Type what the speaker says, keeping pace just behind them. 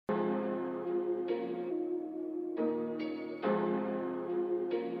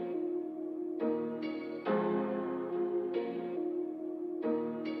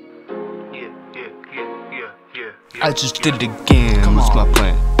I just did it again, what's my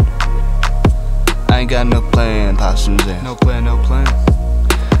plan? I ain't got no plan, pop some Zen. No plan, no plan.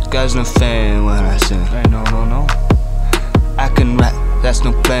 Guys no fan when I sing. Hey, no, no, no. I can rap, that's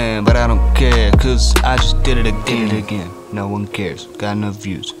no plan, but I don't care, cause I just did it again. No one cares, got no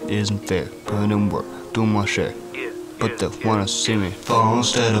views, isn't fair. Put in work, do my share. But they wanna see me fall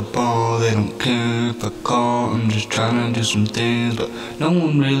instead of ball. They don't care if I call. I'm just trying to do some things, but no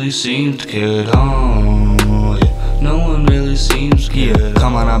one really seems to care at all. Yeah, no one really seems to care at all.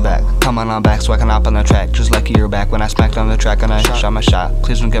 Come on back, so I can hop on the track. Just like a year back when I smacked on the track and I shot my shot.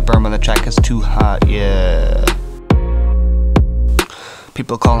 Please don't get burned on the track, it's too hot, yeah.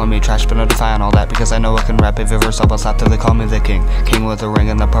 People calling me trash, but no defying all that, because I know I can rap. If ever someone slap till they call me the king. King with a ring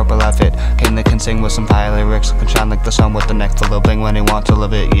and the purple outfit. King that can sing with some fire lyrics. Can shine like the sun with the neck full of bling when he wants to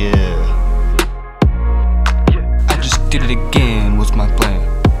live it, yeah. I just did it again, what's my plan?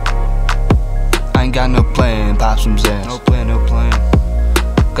 I ain't got no plan, pop some Zans. No plan, no plan.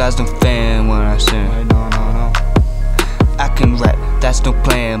 Guys no fan when I sing. Hey, no, no, no. I can rap, that's no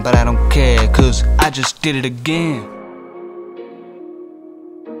plan, but I don't care, cause I just did it again.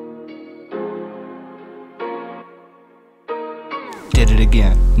 Did it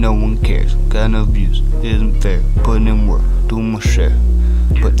again, no one cares, got no views, isn't fair. Putting in work, do my share.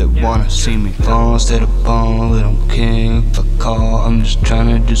 But they wanna see me fall instead of ball. They don't care if I call. I'm just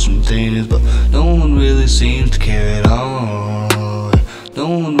trying to do some things, but no one really seems to care at all. No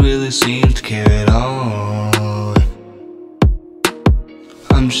one really seems to care at all.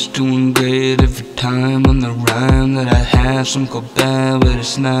 I'm just doing great every time on the rhyme that I have. Some go bad, but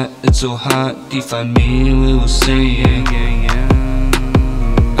it's not, it's so hot. Define me, we will see.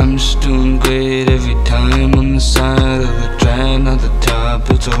 I'm just doing great every time on the side of the track, not the top,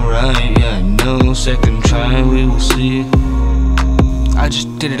 it's alright, yeah I know, second try, we will see. I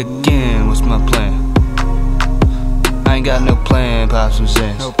just did it again, what's my plan? I ain't got no plan, pop some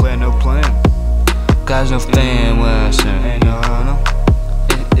sense. No plan, no plan. Guys no fan when I sing. Hey, no, no, no.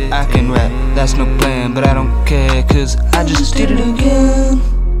 I can rap, that's no plan, but I don't care, cause I just did it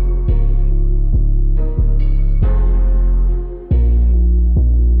again.